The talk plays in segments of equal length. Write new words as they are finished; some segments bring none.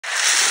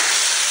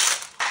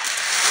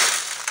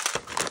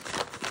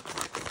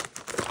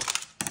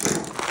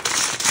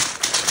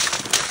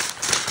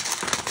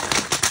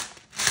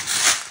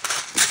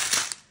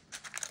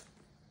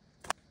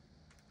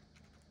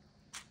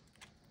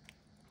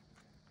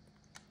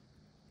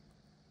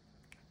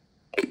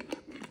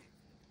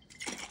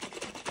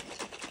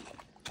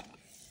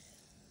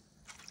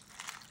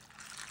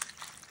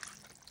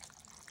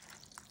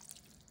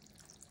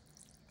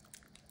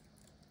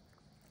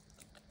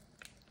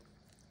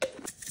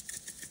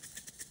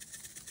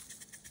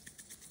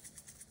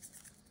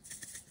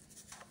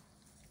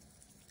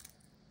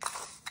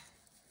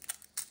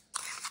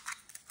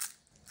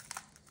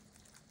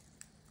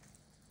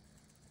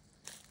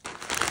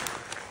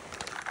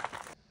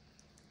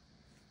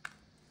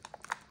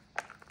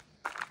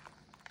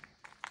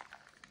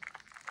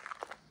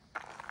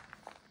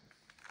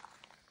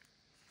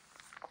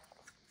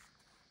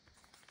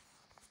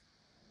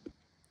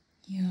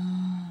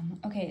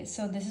Okay,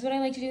 so this is what I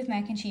like to do with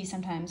mac and cheese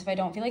sometimes. If I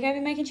don't feel like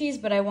having mac and cheese,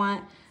 but I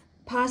want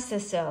pasta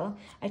still,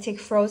 I take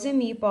frozen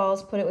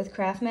meatballs, put it with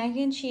Kraft mac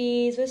and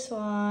cheese with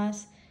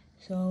sauce.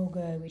 So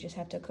good. We just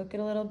have to cook it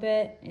a little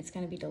bit. It's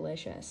gonna be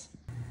delicious.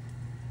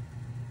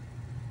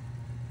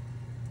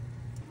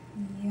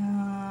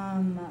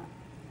 Yum.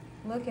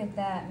 Look at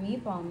that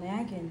meatball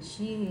mac and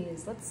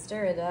cheese. Let's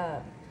stir it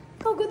up.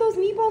 Look how good those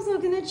meatballs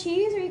look in the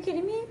cheese. Are you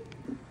kidding me?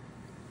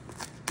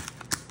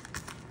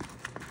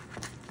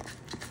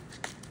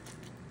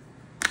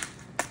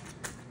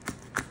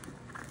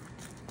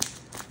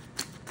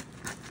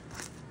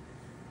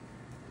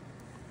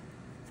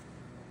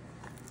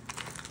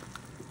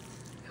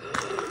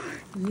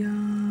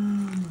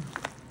 Yum.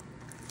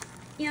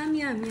 Yum,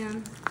 yum,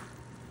 yum.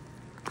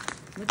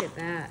 Look at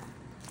that.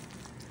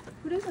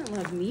 Who doesn't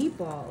love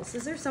meatballs?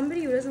 Is there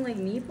somebody who doesn't like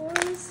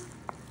meatballs?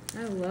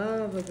 I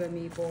love a good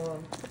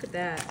meatball. Look at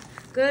that.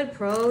 Good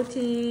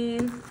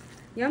protein.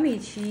 Yummy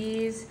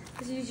cheese.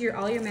 Just use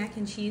all your mac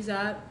and cheese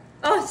up.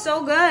 Oh, it's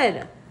so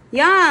good.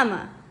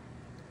 Yum.